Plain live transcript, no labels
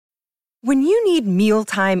When you need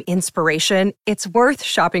mealtime inspiration, it's worth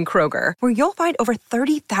shopping Kroger, where you'll find over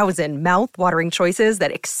 30,000 mouth-watering choices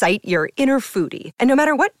that excite your inner foodie. And no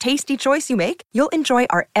matter what tasty choice you make, you'll enjoy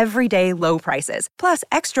our everyday low prices, plus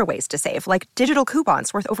extra ways to save, like digital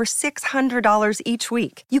coupons worth over $600 each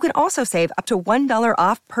week. You can also save up to $1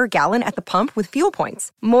 off per gallon at the pump with fuel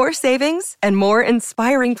points. More savings and more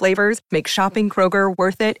inspiring flavors make shopping Kroger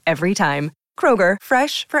worth it every time. Kroger,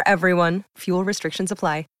 fresh for everyone. Fuel restrictions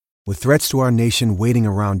apply. With threats to our nation waiting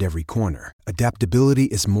around every corner, adaptability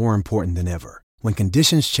is more important than ever. When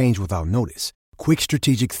conditions change without notice, quick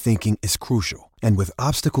strategic thinking is crucial. And with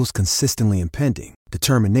obstacles consistently impending,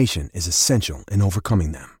 determination is essential in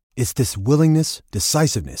overcoming them. It's this willingness,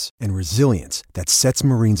 decisiveness, and resilience that sets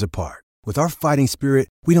Marines apart. With our fighting spirit,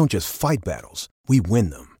 we don't just fight battles, we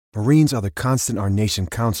win them. Marines are the constant our nation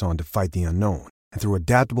counts on to fight the unknown. And through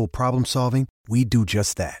adaptable problem solving, we do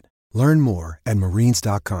just that. Learn more at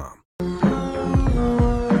marines.com.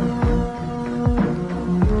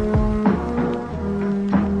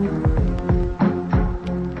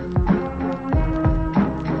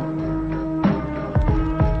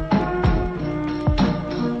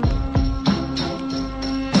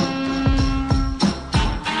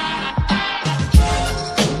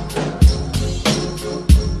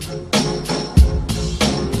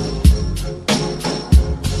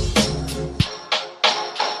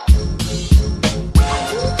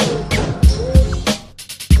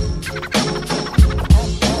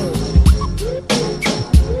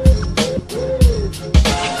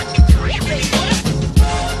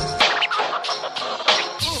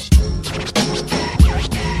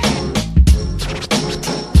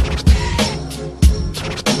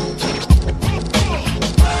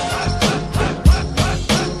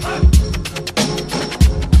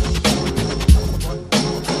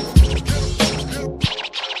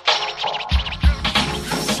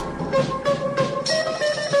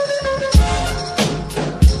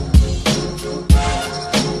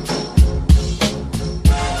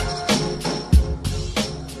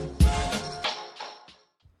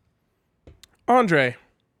 Andre.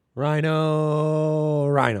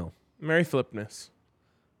 Rhino. Merry Flipness.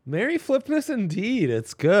 Merry Flipness indeed.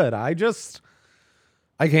 It's good. I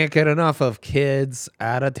can't get enough of kids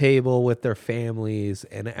at a table with their families,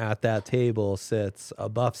 and at that table sits a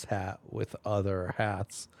Buffs hat with other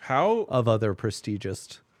hats of other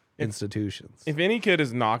prestigious institutions. If any kid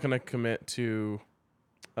is not going to commit to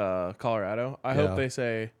Colorado, I hope they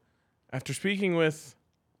say, after speaking with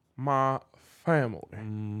my family,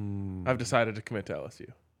 I've decided to commit to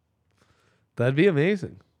LSU. That'd be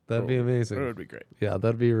amazing. That'd be amazing. That would be great. Yeah,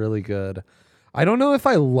 that'd be really good. I don't know if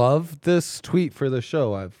I love this tweet for the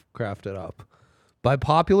show I've crafted up. By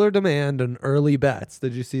popular demand and early bets.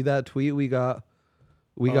 Did you see that tweet we got?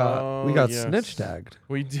 We got snitch tagged.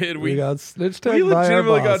 We did. We got snitch tagged We by our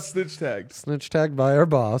legitimately boss. got snitch tagged. Snitch tagged by our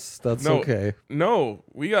boss. That's okay. No,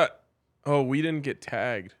 we got. Oh, we didn't get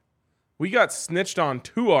tagged. We got snitched on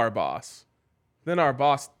to our boss. Then our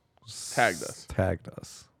boss tagged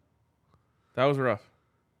us. That was rough.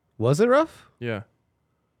 Was it rough? Yeah.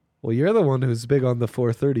 Well, you're the one who's big on the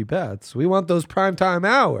 4:30 bets. We want those primetime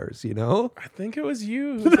hours, you know? I think it was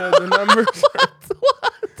you who said the numbers.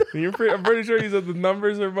 I'm pretty sure you said the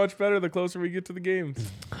numbers are much better the closer we get to the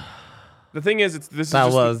games. The thing is,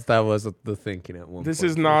 that was the thinking at one point. This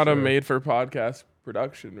is not a made for podcast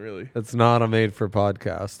production, really. It's not a made for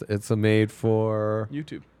podcast. It's a made for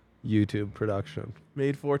YouTube production.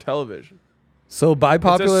 Made for television. So by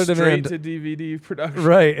popular demand, straight to DVD production.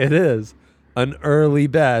 Right, it is. An early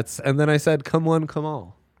bets, and then I said, come one, come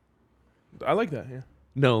all. I like that, yeah.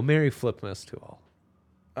 No, Merry Flipmas to all.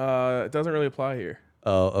 It doesn't really apply here.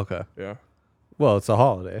 Oh, okay. Yeah. Well, it's a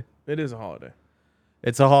holiday. It is a holiday.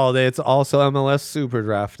 It's a holiday. It's also MLS Super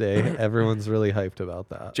Draft Day. Everyone's really hyped about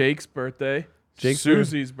that. Jake's birthday.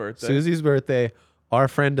 Susie's birthday. Susie's birthday. Our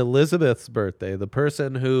friend Elizabeth's birthday. The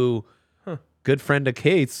person who, good friend of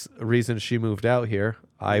Kate's, reason she moved out here.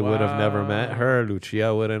 I would have never met her.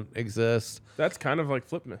 Lucia wouldn't exist. That's kind of like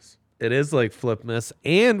Flipmas. It is like Flipmas.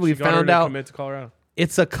 And we got her found to out commit to Colorado.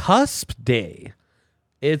 It's a cusp day.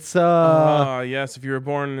 It's yes, if you were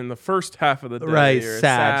born in the first half of the day, right, you're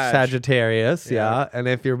Sagittarius, yeah. And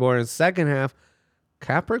if you're born in the second half,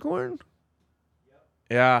 Capricorn?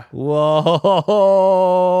 Yeah. Whoa.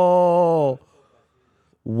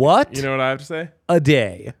 What? You know what I have to say? A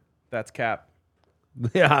day. That's Cap.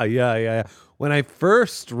 Yeah. When I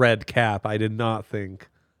first read Cap, I did not think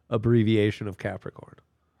abbreviation of Capricorn.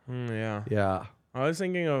 Yeah. I was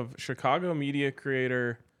thinking of Chicago media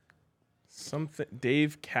creator something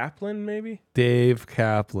Dave Kaplan, maybe? Dave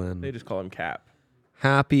Kaplan. They just call him Cap.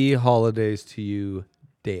 Happy holidays to you,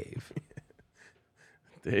 Dave.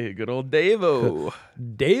 Hey, good old Davo.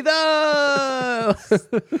 Davo!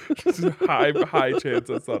 high chance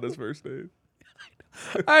that's not his first name.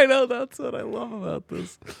 I know, that's what I love about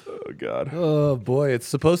this. Oh, God. Oh, boy. It's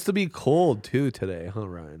supposed to be cold, too, today, huh,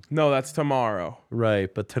 Ryan? No, that's tomorrow.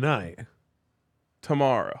 Right, but tonight.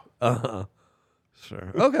 Tomorrow. Uh-huh.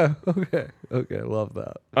 Sure. Okay. Love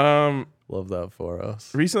that. Love that for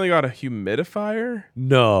us. Recently got a humidifier.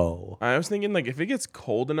 No. I was thinking, like, if it gets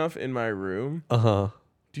cold enough in my room, Uh-huh.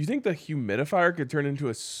 do you think the humidifier could turn into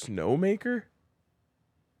a snowmaker?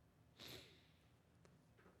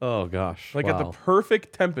 Oh, gosh. Like at the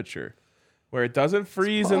perfect temperature where it doesn't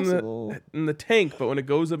freeze in the tank, but when it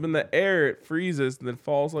goes up in the air, it freezes and then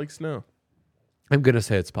falls like snow. I'm going to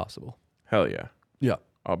say it's possible. Hell yeah. Yeah.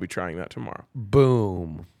 I'll be trying that tomorrow.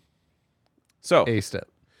 Boom. So, Aced it.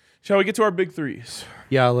 shall we get to our big threes?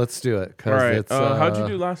 Yeah, let's do it. All right. It's, how'd you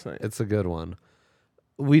do last night? It's a good one.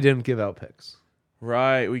 We didn't give out picks.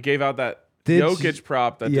 Right. We gave out that Jokic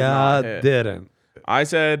prop that did not hit. Didn't. I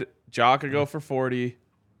said Jock could go for 40.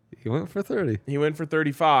 He went for 30. He went for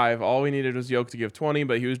 35. All we needed was Jokic to give 20,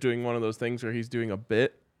 but he was doing one of those things where he's doing a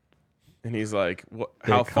bit. And he's like,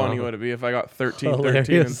 how funny would it be if I got 13,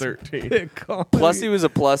 Hilarious 13, and 13? Plus, he was a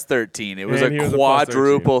plus 13. It was And he a was a plus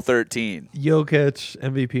quadruple 13. Jokic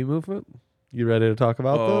MVP movement. You ready to talk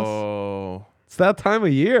about this? Oh, It's that time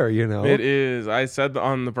of year, you know. it is. I said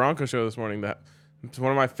on the Bronco show this morning that it's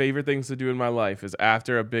one of my favorite things to do in my life is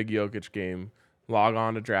after a big Jokic game, log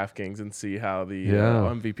on to DraftKings and see how the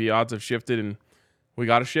MVP odds have shifted. And we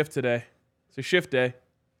got a shift today. It's a shift day.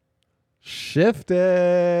 Shift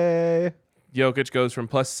day. Jokic goes from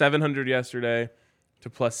plus 700 yesterday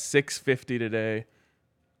to plus 650 today.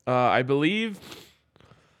 I believe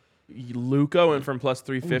Luka went from plus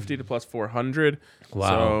 350 to plus 400.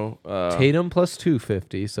 Wow. So, Tatum plus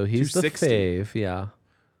 250, so he's the 260. fave, yeah.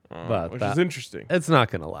 But which is interesting. It's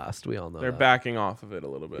not going to last. We all know They're that. backing off of it a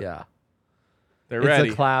little bit. Yeah. They're It's ready.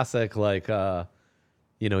 a classic, like,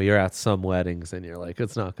 you're at some weddings and you're like,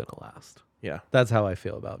 it's not going to last. Yeah. That's how I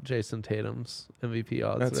feel about Jason Tatum's MVP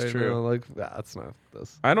odds. That's right true. now. Like, that's not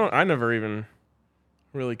this. I never even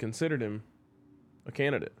really considered him a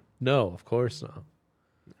candidate. No, of course not.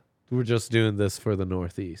 We're just doing this for the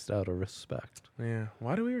Northeast out of respect. Yeah.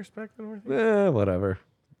 Why do we respect the Northeast? Whatever.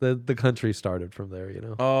 The country started from there, you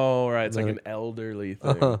know. Oh, right. It's like an elderly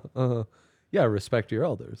thing. Yeah, respect your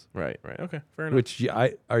elders. Right. Okay. Fair enough. Which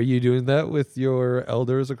are you doing that with your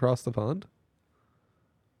elders across the pond?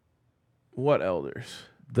 What elders?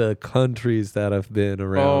 The countries that have been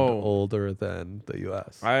around older than the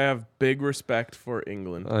U.S. I have big respect for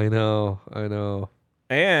England. I know.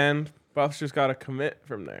 And Buffs just got a commit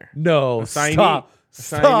from there. No, signee. stop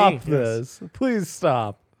Signee, this. Please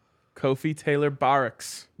stop. Kofi Taylor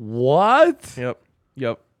Barracks. What?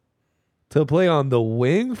 Yep. To play on the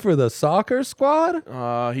wing for the soccer squad?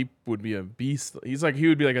 He would be a beast. He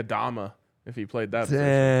would be like a Dama if he played that position.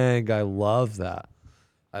 Dang, I love that.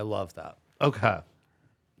 Okay.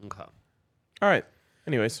 All right.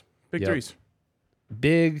 Anyways, big threes.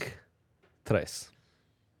 Big tres.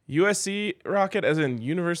 USC Rocket, as in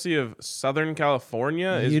University of Southern California,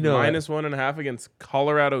 is You know minus 1.5 against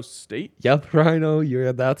Colorado State. Yep, Rhino,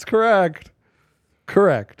 that's correct.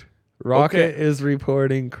 Correct. Rocket Okay. is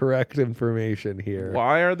reporting correct information here.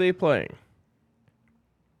 Why are they playing?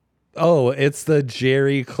 Oh, it's the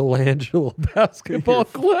Jerry Colangelo basketball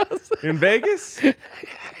class. In Vegas?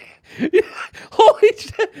 Holy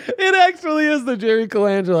shit. It actually is the Jerry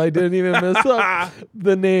Colangelo. I didn't even mess up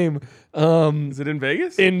the name. Is it in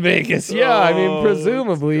Vegas? In Vegas, yeah. I mean,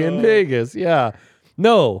 presumably in Vegas, yeah.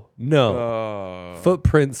 No.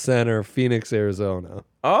 Footprint Center, Phoenix, Arizona.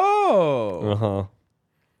 Oh. Uh-huh.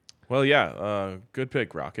 Well, yeah. Good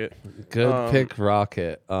pick, Rocket. Good pick,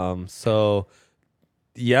 Rocket. So,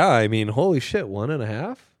 yeah, I mean, holy shit,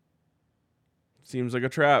 1.5? Seems like a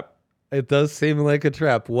trap. It does seem like a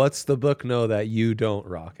trap. What's the book know that you don't,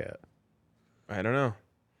 Rocket? I don't know.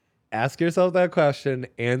 Ask yourself that question,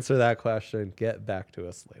 answer that question, get back to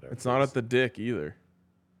us later. It's not at the Dick either,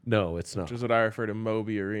 No, it's not. which is what I refer to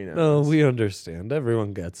Moby Arena. No, as. we understand.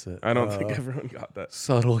 Everyone gets it. I don't think everyone got that.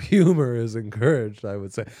 Subtle humor is encouraged, I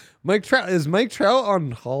would say. Is Mike Trout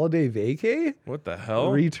on holiday vacay? What the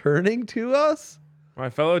hell? Returning to us? My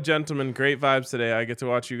fellow gentlemen, great vibes today. I get to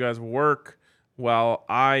watch you guys work while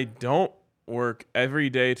I don't work every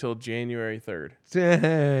day till January 3rd.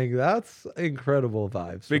 Dang, that's incredible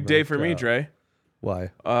vibes. Big day for me, Dre. Why?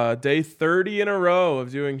 Day 30 in a row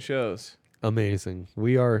of doing shows. Amazing.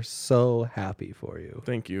 We are so happy for you.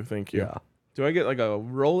 Thank you. Yeah. Do I get like a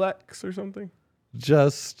Rolex or something?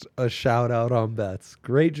 Just a shout out on bets.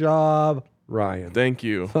 Great job. Ryan. Thank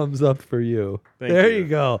you. Thumbs up for you. Thank there you. you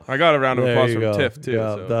go. I got a round of There applause you from go. Tiff too.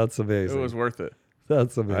 Yeah, so that's amazing. it was worth it.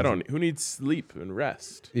 That's amazing. Who needs sleep and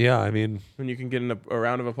rest Yeah, I mean, when you can get a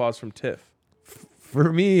round of applause from Tiff?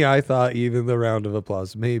 for me, I thought even the round of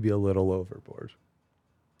applause may be a little overboard.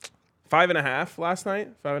 5.5 last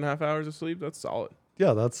night. 5.5 hours of sleep. That's solid.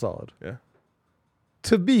 Yeah, that's solid. Yeah.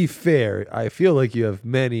 To be fair, I feel like you have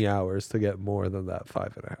many hours to get more than that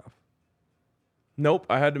 5.5. Nope.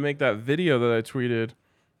 I had to make that video that I tweeted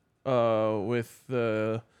with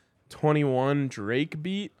the 21 Drake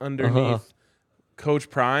beat underneath Coach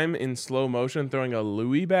Prime in slow motion throwing a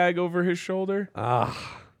Louis bag over his shoulder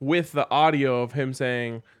with the audio of him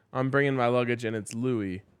saying, "I'm bringing my luggage and it's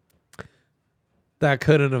Louis." That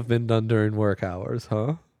couldn't have been done during work hours,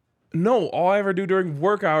 huh? No, all I ever do during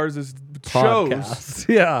work hours is shows. Podcasts.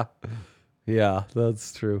 Yeah. Yeah,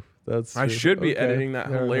 that's true. That's true. I should be Okay, editing that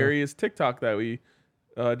fair enough. hilarious TikTok that we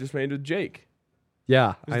just made with Jake.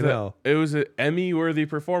 Yeah, I know. It was an Emmy-worthy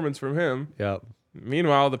performance from him. Yep.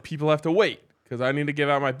 Meanwhile, the people have to wait because I need to give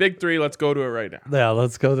out my big three. Let's go to it right now. Yeah,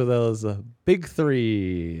 let's go to those big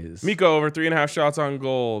threes. Mikko over 3.5 shots on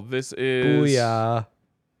goal. This is Booyah.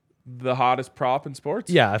 the hottest prop in sports.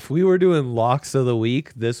 Yeah, if we were doing locks of the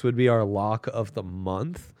week, this would be our lock of the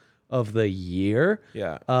month, of the year.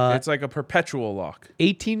 Yeah. It's like a perpetual lock.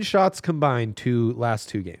 18 shots combined last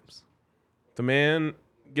two games. The man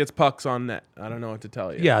gets pucks on net. I don't know what to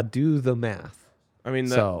tell you. Yeah, do the math. I mean,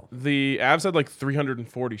 So- the Avs had like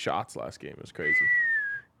 340 shots last game. It was crazy.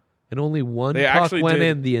 And only one They puck actually went did-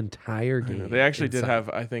 in the entire game. They actually did inside. have,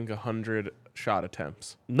 I think, 100 shot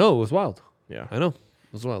attempts. No, it was wild. Yeah. I know.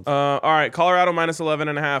 It was wild. All right, Colorado minus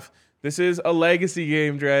 11.5. This is a legacy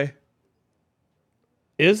game, Dre.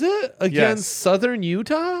 Is it against Yes. Southern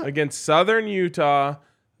Utah? Against Southern Utah,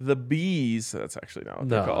 the Bees. That's actually not what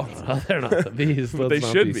they're No, called. they're not the Bees. But Let's they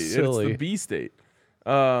not should be. silly. It's the Bee State.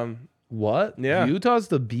 What? Yeah. Utah's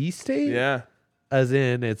the B state? Yeah. As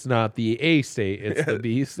in, it's not the A state, it's the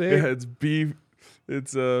B state? Yeah, it's B.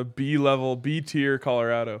 It's a B level, B tier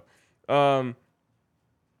Colorado.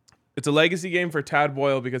 It's a legacy game for Tad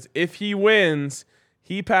Boyle because if he wins,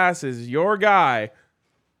 he passes your guy,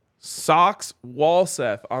 Sox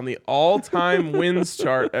Walseth, on the all-time wins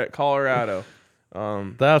chart at Colorado.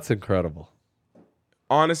 That's incredible.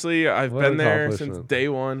 Honestly, I've What been an there since accomplishment. day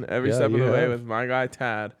one, every Yeah, step of you the way have. with my guy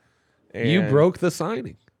Tad. You And broke the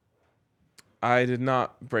signing. I did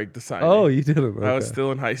not break the signing. Oh, you didn't. I was Okay.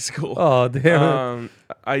 still in high school. Oh, damn it.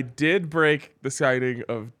 I did break the signing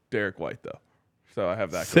of Derek White though, so I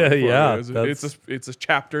have that. So, going for me. yeah, it's a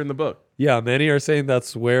chapter in the book. Yeah, many are saying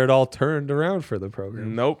that's where it all turned around for the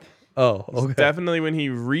program. Nope. Oh, okay. Definitely when he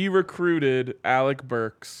re-recruited Alec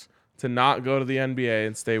Burks to not go to the NBA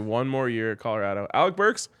and stay one more year at Colorado. Alec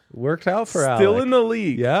Burks Worked out for still Alec. in the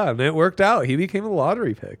league. Yeah, and it worked out. He became a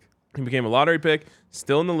lottery pick. He became a lottery pick.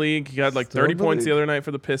 Still in the league. He had like Still 30 in the points the league. other night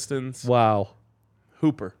for the Pistons. Wow.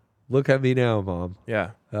 Hooper. Look at me now, Mom.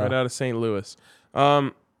 Yeah, Yeah. right out of St. Louis.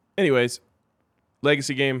 Anyways,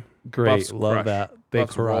 legacy game. Great. Buffs Love crush. that. They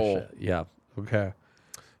Buffs crush roll. it. Yeah. Okay.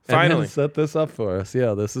 Finally. And set this up for us.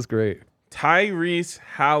 Yeah, this is great. Tyrese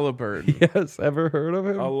Halliburton. Yes. Ever heard of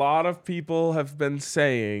him? A lot of people have been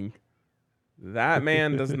saying that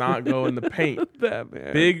man does not go in the paint. That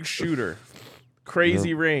man. Big shooter,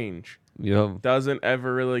 crazy range, Yep. doesn't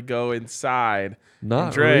ever really go inside.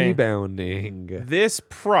 Not Dre, rebounding. This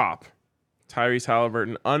prop, Tyrese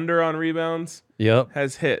Halliburton under on rebounds, Yep.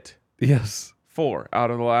 has hit Yes. 4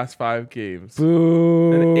 out of the last 5 games.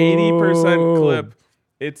 Boo. An 80% clip.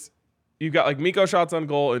 You got like Mikko shots on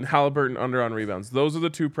goal and Halliburton under on rebounds. Those are the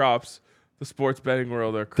two props the sports betting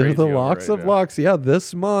world are crazy. They're the over locks right of now. locks. Yeah,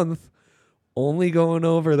 this month, only going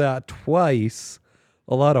over that twice.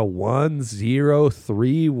 A lot of 1-0,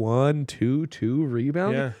 3-1, 2-2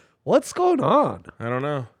 rebound. Yeah, What's going on? I don't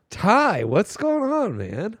know. Ty, what's going on,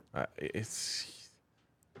 man?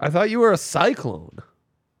 I thought you were a Cyclone.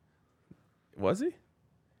 Was he?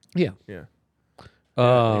 Yeah. Yeah.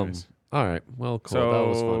 All anyways. right. Well, cool. So That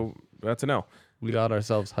was fun. that's an L. We got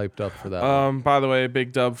ourselves hyped up for that. By the way,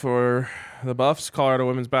 big dub for the Buffs. Colorado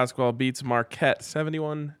women's basketball beats Marquette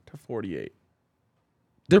 71-48.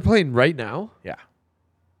 They're playing right now. Yeah.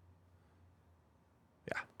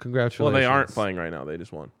 Congratulations. Well, they aren't playing right now. They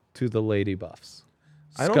just won. To the Lady Buffs.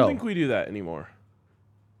 I don't Sco. think we do that anymore.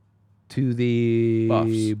 To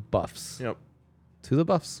the Buffs. Yep. To the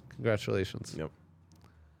Buffs. Congratulations. Yep.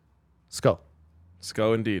 Sco.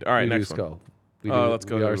 Sco indeed. All right, We do next one. Sco. Let's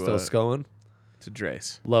go We to, are still Scoing. To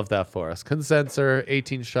Drace. Love that for us. Consensor,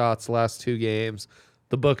 18 shots last 2 games.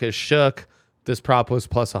 The book is shook. This prop was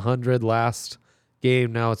plus 100 last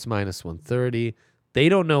game. Now it's minus 130. They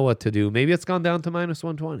don't know what to do. Maybe it's gone down to minus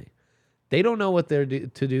 120. They don't know what they're to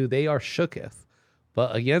do. They are shooketh.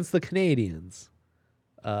 But against the Canadians,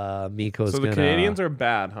 Mikko's So the Canadians are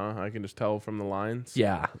bad, huh? I can just tell from the lines.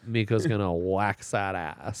 Yeah, Mikko's going to wax that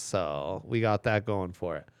ass. So we got that going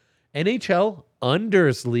for it. NHL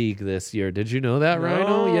Unders League this year. Did you know that,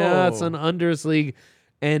 Rhino? Yeah, it's an Unders League.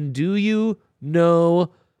 And do you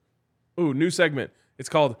know... Ooh, new segment. It's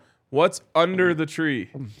called What's Under the Tree?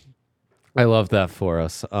 I love that for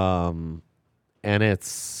us. And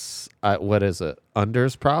it's, what is it?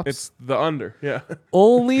 Unders props? It's the under, yeah.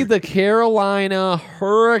 Only the Carolina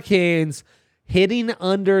Hurricanes hitting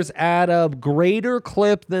unders at a greater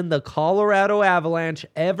clip than the Colorado Avalanche.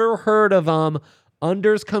 Ever heard of them?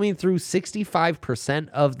 Unders coming through 65%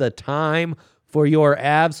 of the time for your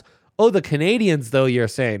Avs. Oh, the Canadians, though, you're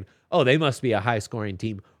saying, oh, they must be a high-scoring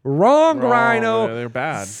team. Wrong, Rhino. Yeah, they're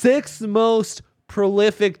bad. Sixth most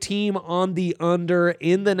prolific team on the under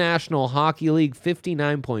in the National Hockey League,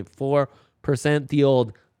 59.4%. The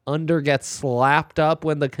old under gets slapped up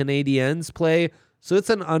when the Canadiens play. So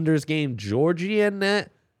it's an unders game. Georgie and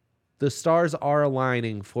net, the stars are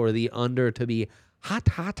aligning for the under to be hot,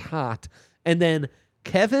 hot, hot. And then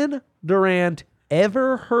Kevin Durant,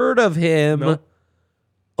 ever heard of him? Nope.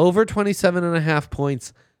 Over 27.5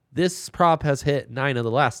 points. This prop has hit 9 of the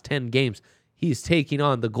last 10 games. He's taking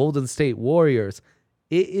on the Golden State Warriors.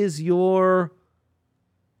 It is your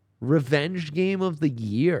revenge game of the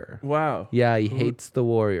year. Wow. Yeah, he hates the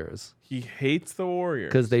Warriors. He hates the Warriors.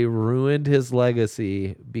 Because they ruined his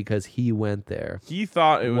legacy because he went there. He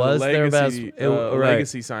thought it was a their legacy, best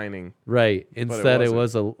legacy signing. Right. Instead, it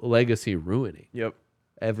was a legacy ruining. Yep.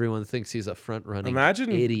 Everyone thinks he's a front-running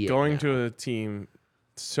Imagine idiot going now. to a team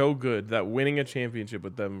so good that winning a championship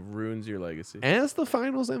with them ruins your legacy. As the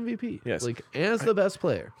finals MVP. Yes. Like, as the best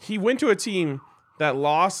player. He went to a team that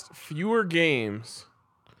lost fewer games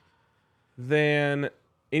than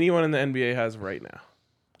anyone in the NBA has right now.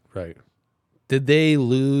 Right. Did they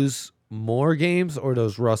lose more games, or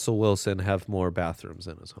does Russell Wilson have more bathrooms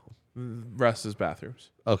in his home? Rest is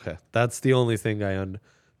bathrooms. Okay. That's the only thing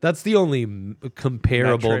that's the only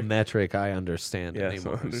comparable metric I understand Yes,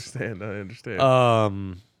 anymore. I understand.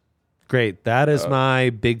 Great. That is my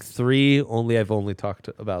big three. I've only talked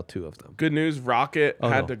about two of them. Good news, Rocket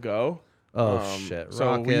had to go. Shit.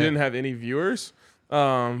 So we didn't have any viewers.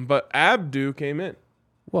 But Abdu came in.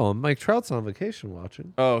 Well, Mike Trout's on vacation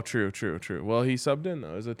watching. Oh, true. Well, he subbed in,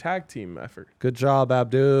 though. It was a tag team effort. Good job,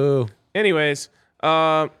 Abdu. Anyways,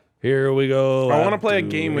 Here we go. I want to play a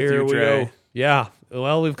game with you, Trey. Yeah.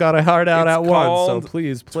 Well, we've got a hard out It's at once, so called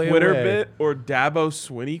please play Twitter away. bit or Dabo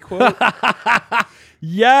Swinney quote.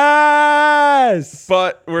 Yes!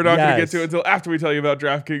 But we're not going to get Yes. to it until after we tell you about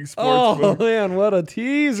DraftKings Oh, Sportsbook. man, what a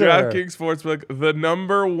teaser. DraftKings Sportsbook, the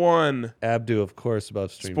number one Abdu, of course,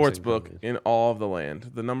 about streams. sportsbook in all of the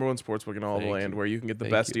land. The number one sportsbook in all of the land, where you can get the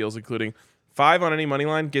best you. deals, including 5 on any money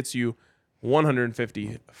line gets you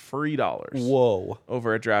 $150 free dollars. Whoa.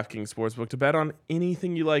 Over at DraftKings Sportsbook to bet on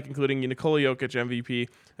anything you like, including Nikola Jokic MVP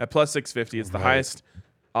at plus 650. It's the highest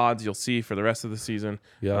odds you'll see for the rest of the season.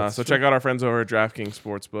 Yeah, So check out our friends over at DraftKings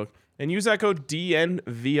Sportsbook and use that code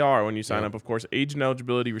DNVR when you sign up. Of course, age and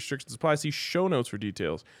eligibility restrictions apply. See show notes for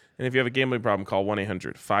details. And if you have a gambling problem, call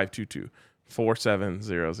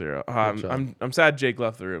 1-800-522-4700. I'm sad Jake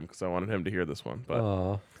left the room because I wanted him to hear this one.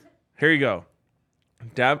 But here you go.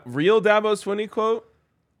 Real Dabo Swinney quote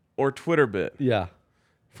or Twitter bit? Yeah.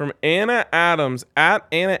 From Anna Adams at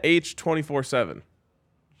Anna H247.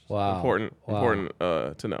 Wow. Important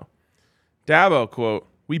to know. Dabo quote,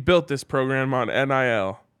 "We built this program on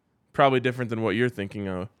NIL. Probably different than what you're thinking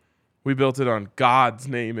of. We built it on God's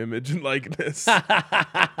name, image, and likeness." That's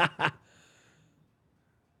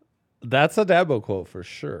a Dabo quote for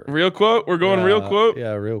sure. Real quote? We're going real quote?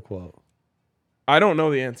 Yeah, real quote. I don't know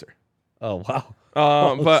the answer. Oh, wow.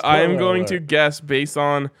 But I am spoiler going alert. to guess based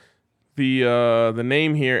on the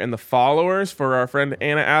name here and the followers for our friend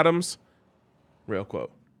Anna Adams. Real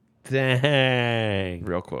quote. Dang.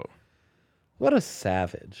 Real quote. What a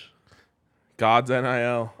savage. God's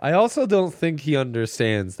NIL. I also don't think he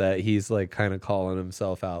understands that he's like kind of calling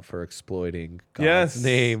himself out for exploiting God's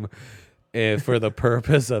name for the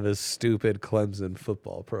purpose of his stupid Clemson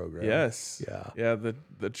football program. Yes. Yeah. Yeah,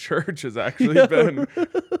 the church has actually been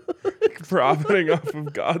profiting off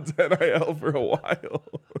of God's NIL for a while.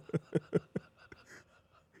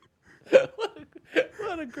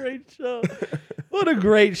 What a great show. What a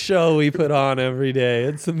great show we put on every day.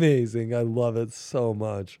 It's amazing. I love it so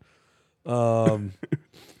much. It's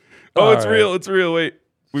right. real. It's real. Wait.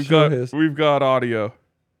 We've got audio.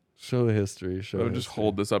 Show history. So just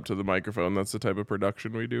hold this up to the microphone. That's the type of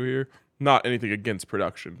production we do here. Not anything against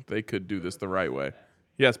production. They could do this the right way.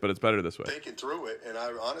 Yes, but it's better this way. Thinking through it, and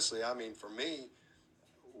I mean, for me,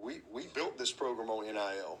 we built this program on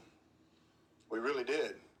NIL. We really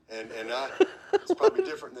did. And it's probably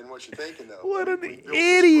different than what you're thinking, though. What an We built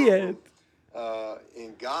idiot. this program,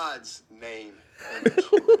 in God's name, image,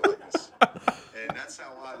 and likeness. And that's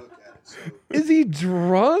how I look at it. So, Is he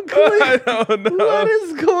drunk? I don't know. What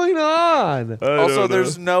is going on? Also,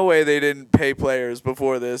 there's no way they didn't pay players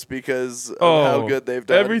before this because of how good they've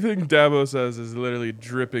done. Everything Dabo says is literally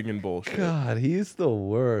dripping in bullshit. God, he's the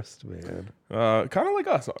worst, man. Kind of like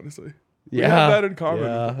us, honestly. Yeah, We have that in common.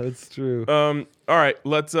 Yeah, it's true. All right,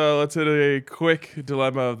 let's hit a quick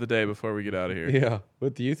dilemma of the day before we get out of here. Yeah,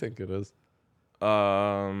 what do you think it is?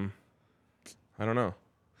 I don't know.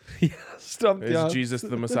 Yeah, stumped you. Is Jesus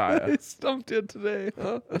the Messiah? I stumped you today.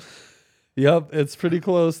 Huh? Yep, it's pretty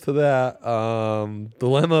close to that.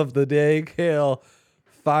 Dilemma of the day, Kale.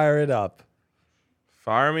 Fire it up.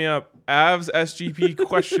 Fire me up. Avs SGP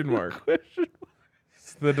question mark.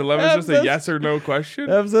 The dilemma is just a yes or no question.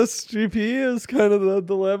 Avs SGP is kind of the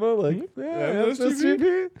dilemma. Like, yeah,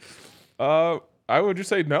 Avs SGP. I would just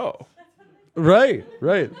say no. Right.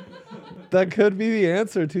 That could be the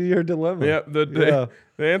answer to your dilemma. Yeah. The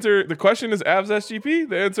answer. The question is Avs SGP.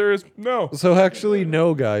 The answer is no. So actually,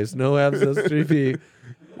 no, guys. No Avs SGP.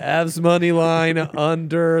 Avs money line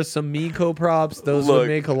under some Mikko props. Those would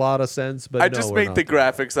make a lot of sense. But I no, just we're make not the doing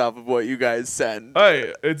graphics off of what you guys send.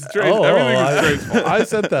 Hey, it's Dre. Everything is Dre's fault. I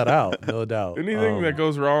sent that out, no doubt. Anything that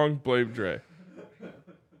goes wrong, blame Dre.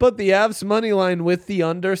 But the Avs money line with the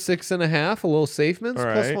under 6.5, a little safe mints, All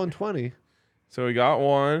plus right. 120. So we got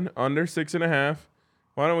one under 6.5.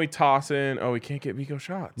 Why don't we toss in? Oh, we can't get Mikko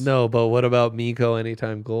shots. No, but what about Mikko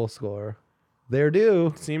anytime goal scorer? They're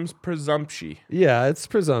due. Seems presumption. Yeah, it's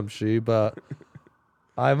presumption, but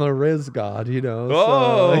I'm a Riz god, you know.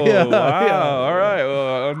 Oh, so, yeah, wow. yeah. All right.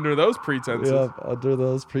 Well, under those pretenses, Yep, under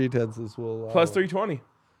those pretenses, we'll plus 320.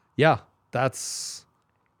 Yeah, that's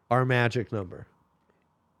our magic number.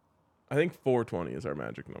 I think 420 is our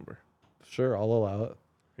magic number. Sure, I'll allow it.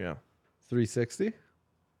 Yeah. 360.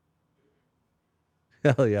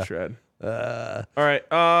 Hell yeah. Shred. All right.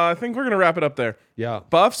 I think we're going to wrap it up there. Yeah.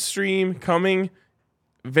 Buff stream coming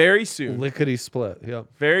very soon. Lickety split. Yep.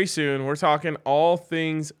 Very soon. We're talking all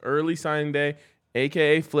things early signing day,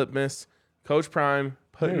 a.k.a. Flipmas. Coach Prime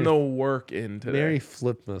putting the work in today. Merry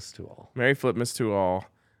Flipmas to all. Merry Flipmas to all.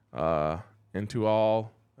 And to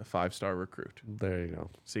all, a 5-star recruit. There you go.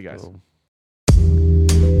 See you guys. Boom.